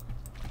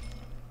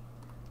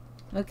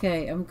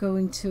 Okay, I'm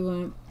going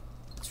to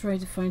try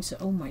to find some...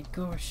 Oh my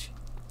gosh.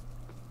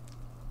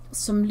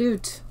 Some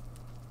loot.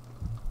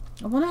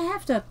 I want to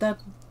have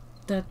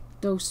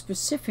those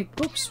specific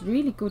books,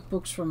 really good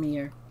books from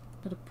here.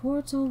 But a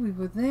portal, we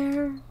were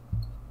there.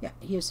 Yeah,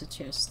 here's a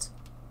chest.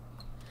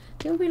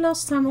 Didn't we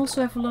last time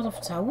also have a lot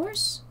of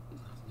towers?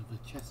 There's another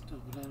chest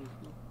over there.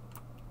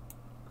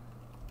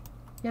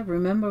 Yeah,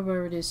 remember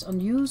where it is.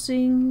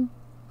 Unusing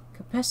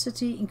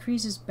capacity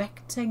increases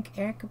back tank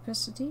air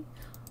capacity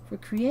for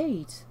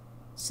create.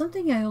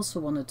 Something I also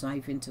want to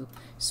dive into.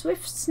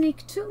 Swift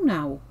sneak 2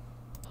 now.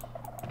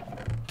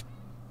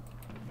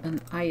 An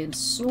iron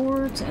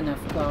sword, and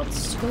I've got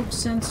scope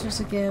sensors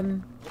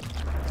again.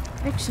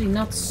 Actually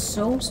not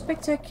so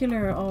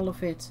spectacular, all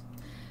of it.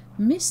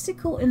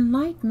 Mystical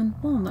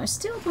Enlightenment 1. I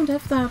still don't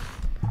have that.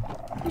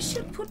 We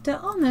should put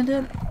that on and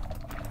then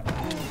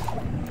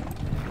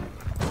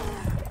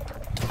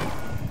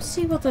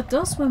see what that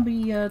does when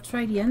we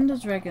try the Ender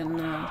Dragon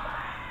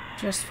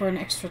just for an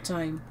extra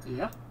time.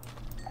 Yeah.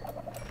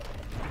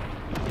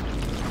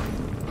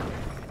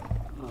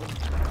 Oh.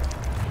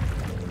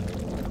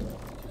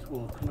 Just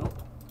walking up.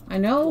 I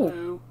know.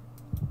 Hello.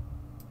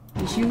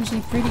 He's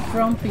usually pretty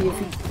grumpy if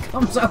he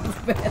comes out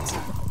of bed.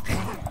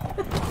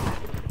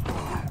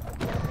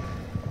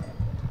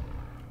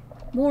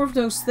 More of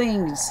those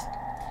things.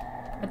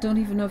 I don't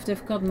even know if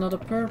they've got another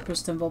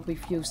purpose than what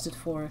we've used it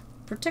for.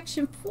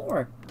 Protection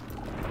 4.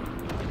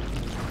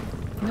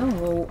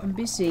 No, I'm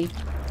busy.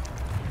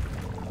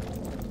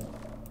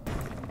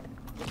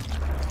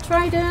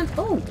 Trident.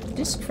 Oh,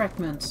 disc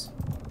fragments.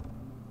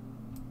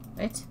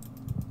 Right.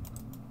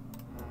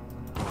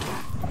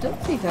 Don't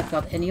think I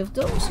got any of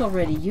those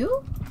already.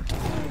 You?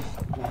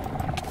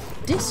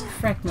 Disc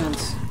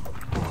fragments.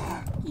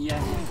 Yeah,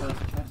 first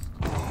chest.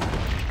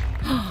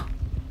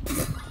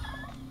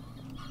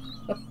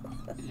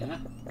 Yeah.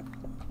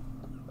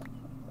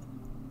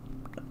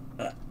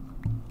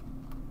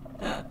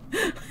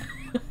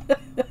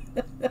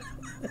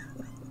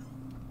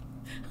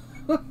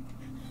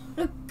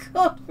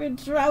 God, we're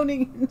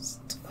drowning in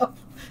stuff.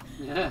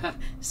 Yeah.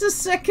 It's the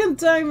second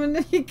time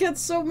and you get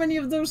so many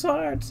of those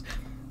hearts.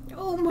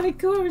 Oh my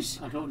gosh.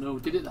 I don't know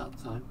who did it that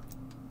time.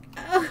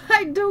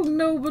 I don't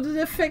know, but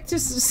the effect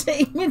is the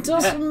same. It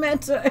doesn't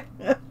matter.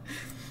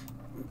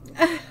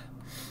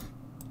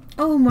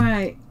 Oh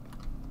my.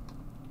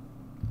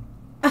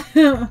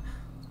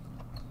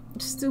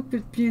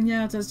 Stupid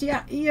piñatas.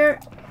 Yeah, here.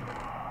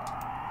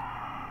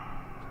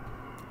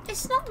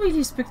 It's not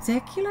really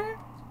spectacular.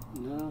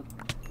 No.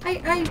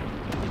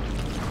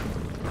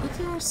 What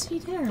do I see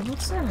there?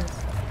 What's that?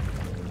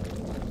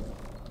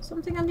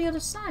 Something on the other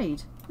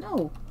side.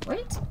 No,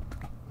 wait.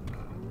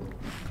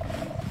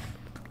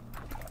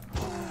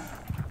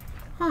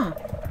 Huh.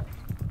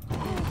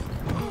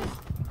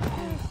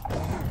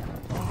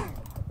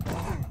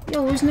 He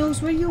always knows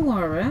where you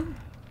are, eh?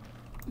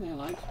 Yeah,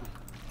 likes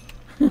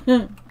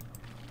me.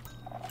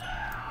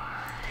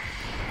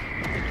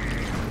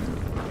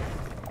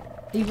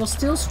 He was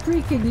still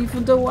squeaking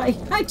even though I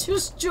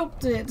just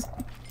chopped it.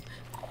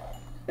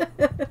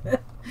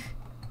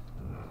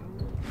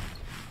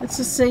 It's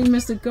the same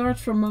as the guard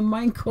from a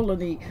mine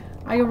colony.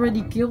 I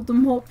already killed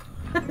them up.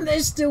 And they're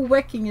still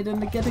whacking it and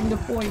they're getting the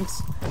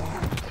points.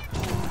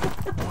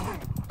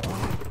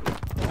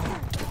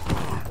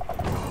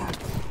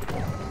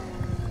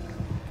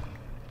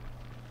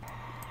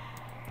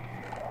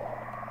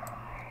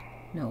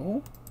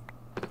 No.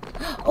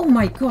 Oh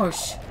my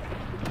gosh.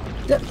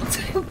 That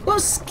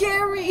was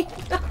scary.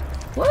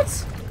 What?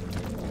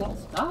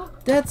 What's that?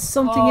 That's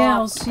something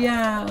else,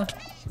 yeah.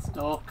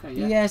 Stalker,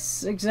 yeah.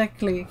 Yes,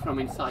 exactly. From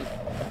inside.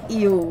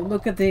 Ew,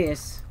 look at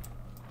this.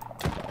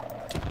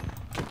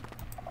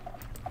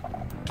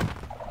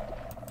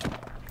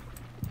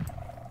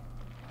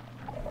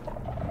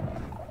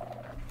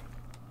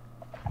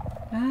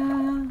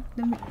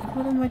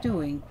 What am I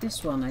doing?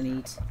 This one I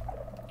need.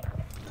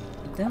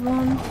 That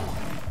one.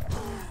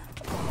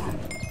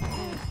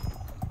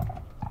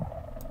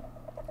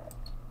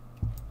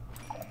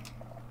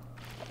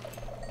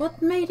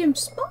 What made him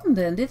spawn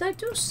then? Did I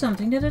do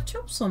something? Did I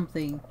chop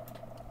something?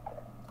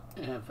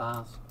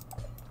 Vase.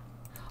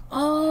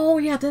 Oh,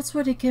 yeah, that's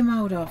where they came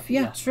out of.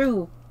 Yeah,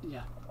 true.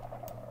 Yeah.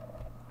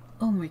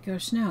 Oh my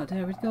gosh, now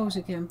there it goes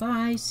again.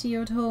 Bye, see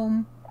you at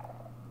home.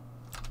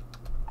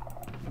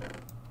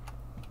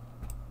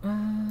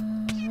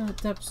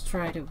 Let's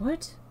try the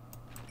what?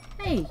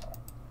 Hey!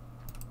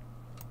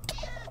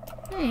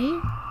 Hey!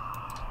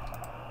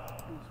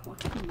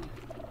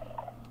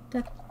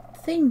 That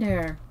thing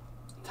there.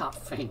 That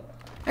thing.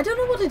 I don't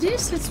know what it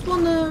is. It's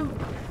one,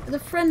 the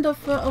friend of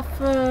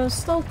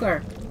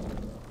Stalker.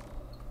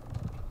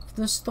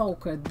 The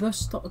Stalker.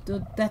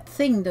 That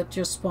thing that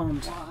just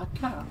spawned. What, a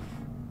cat?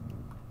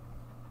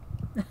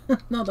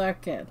 Not our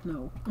cat,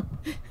 no.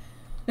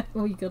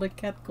 We got a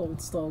cat called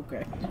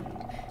Stalker.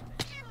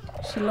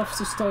 She loves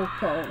to stalk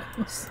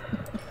poles.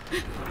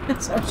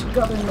 That's how she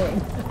got her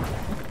name.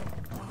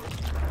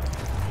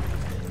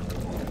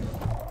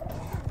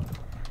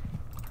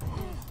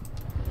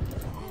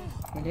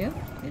 Hello?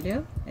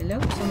 Hello? Hello?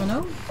 Someone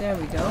home? There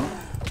we go.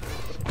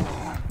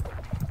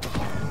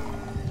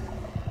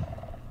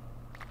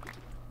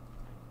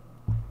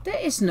 There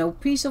is no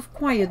peace of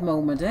quiet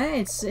moment, eh?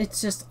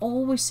 It's just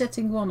always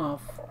setting one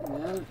off.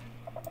 Yeah.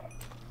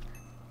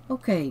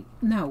 Okay,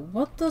 now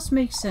what does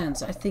make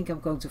sense? I think I'm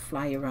going to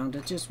fly around. I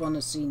just want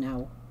to see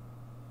now.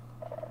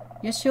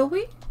 Yes, shall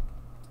we?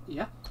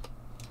 Yeah.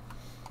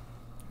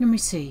 Let me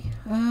see.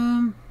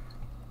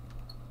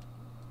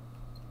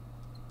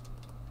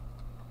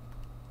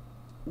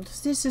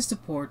 This is the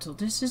portal.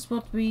 This is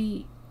what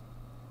we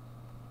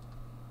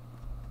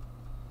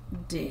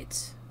did.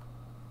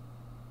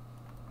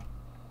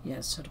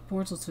 Yes, so the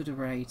portal to the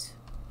right.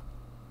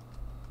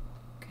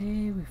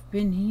 Okay, we've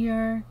been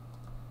here.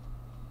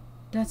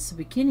 That's the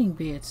beginning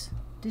bit.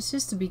 This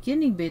is the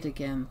beginning bit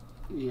again.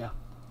 Yeah.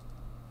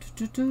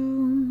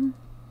 Doo-doo-doo.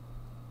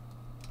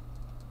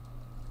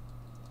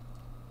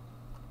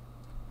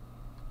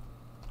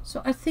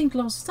 So I think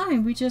last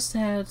time we just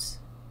had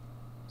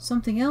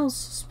something else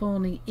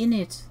spawning in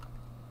it.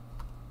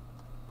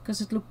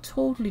 Because it looked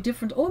totally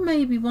different. Or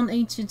maybe one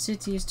ancient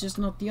city is just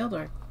not the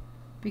other.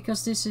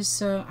 Because this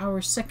is our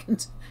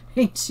second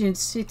ancient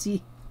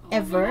city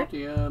ever.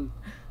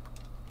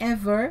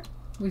 Ever.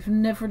 We've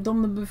never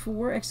done them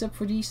before except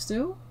for these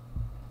two.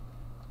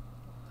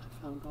 I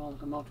found all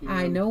the modiums.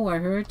 I know, I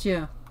heard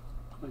you.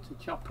 I'm going to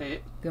chop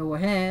it. Go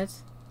ahead.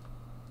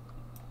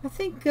 I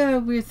think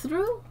we're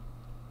through.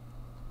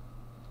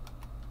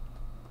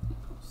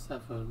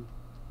 7.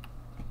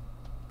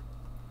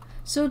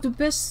 So the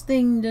best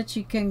thing that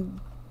you can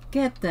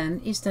get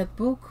then is that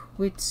book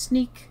with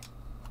sneak.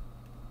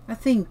 I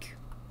think.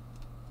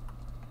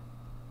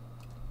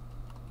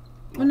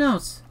 Or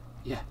not?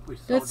 Yeah, which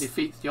sort of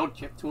defeats the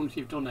object once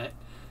you've done it.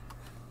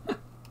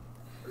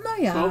 No,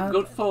 yeah. So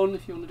good fun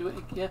if you want to do it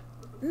again.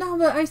 No,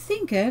 but I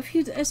think if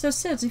you, as I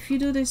said, if you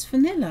do this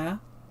vanilla,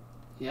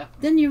 yeah,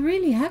 then you're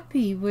really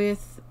happy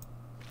with.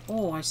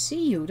 Oh, I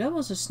see you. That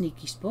was a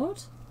sneaky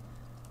spot.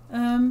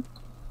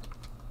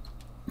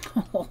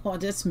 Oh,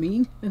 that's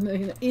mean.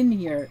 In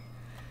here.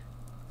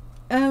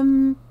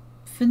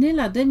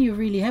 Vanilla, then you're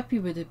really happy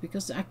with it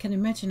because I can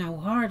imagine how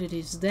hard it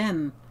is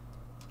then.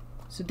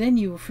 So then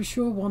you for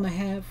sure want to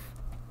have.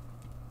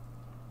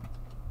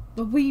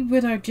 But we,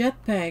 with our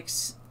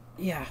jetpacks,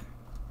 yeah.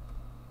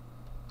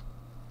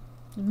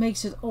 It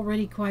makes it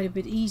already quite a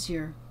bit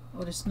easier.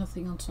 Oh, there's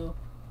nothing on top.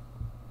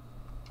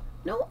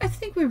 No, I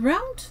think we're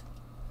round.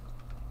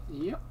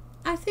 Yep.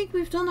 I think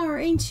we've done our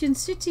ancient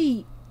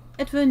city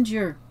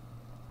adventure.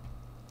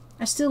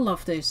 I still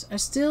love this. I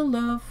still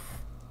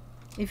love,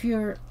 if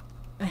you're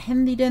a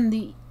handy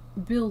dandy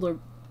builder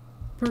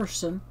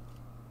person,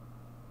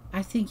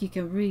 I think you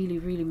can really,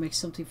 really make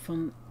something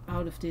fun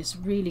out of this.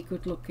 Really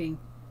good looking.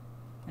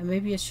 And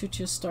maybe I should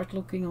just start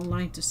looking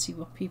online to see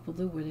what people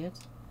do with it.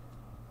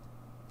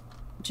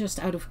 Just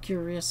out of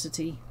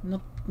curiosity.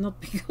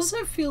 Not because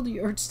I feel the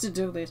urge to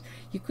do this.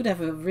 You could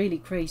have a really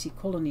crazy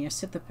colony. I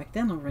said that back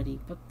then already.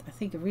 But I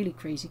think a really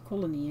crazy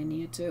colony in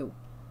here too.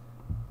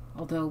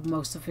 Although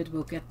most of it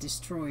will get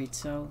destroyed.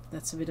 So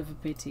that's a bit of a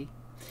pity.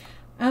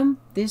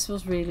 This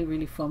was really,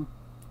 really fun.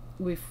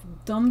 We've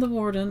done the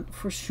warden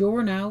for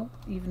sure now.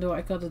 Even though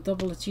I got a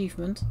double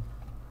achievement.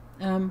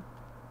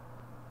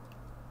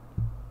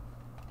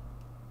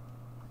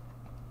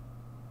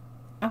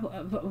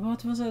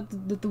 What was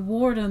it? The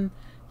warden.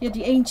 Yeah,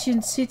 the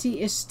ancient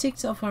city is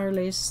ticked off our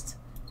list,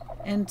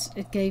 and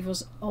it gave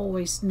us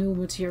always new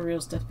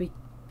materials that we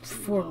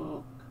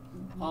for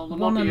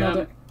one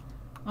another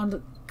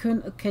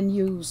can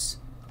use.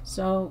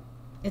 So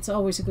it's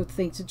always a good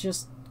thing to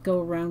just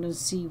go around and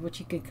see what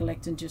you can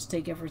collect and just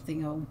take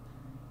everything home.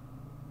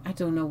 I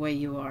don't know where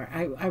you are.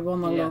 I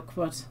want to look,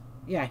 but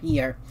yeah,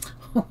 here.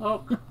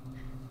 Oh.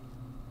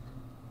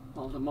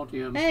 All the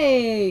modium.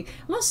 Hey,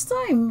 last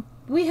time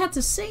we had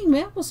the same.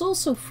 It was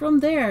also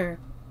from there.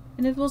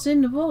 And it was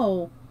in the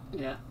wall.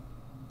 Yeah.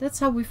 That's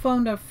how we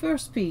found our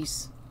first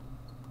piece.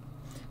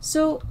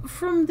 So,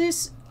 from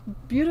this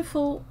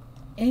beautiful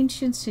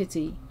ancient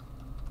city,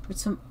 with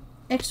some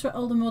extra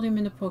aldermodium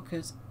in the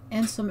pocket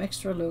and some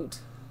extra loot,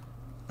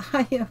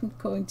 I am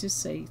going to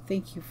say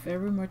thank you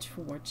very much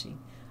for watching.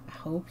 I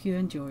hope you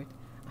enjoyed.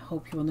 I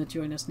hope you want to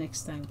join us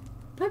next time.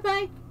 Bye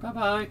bye. Bye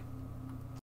bye.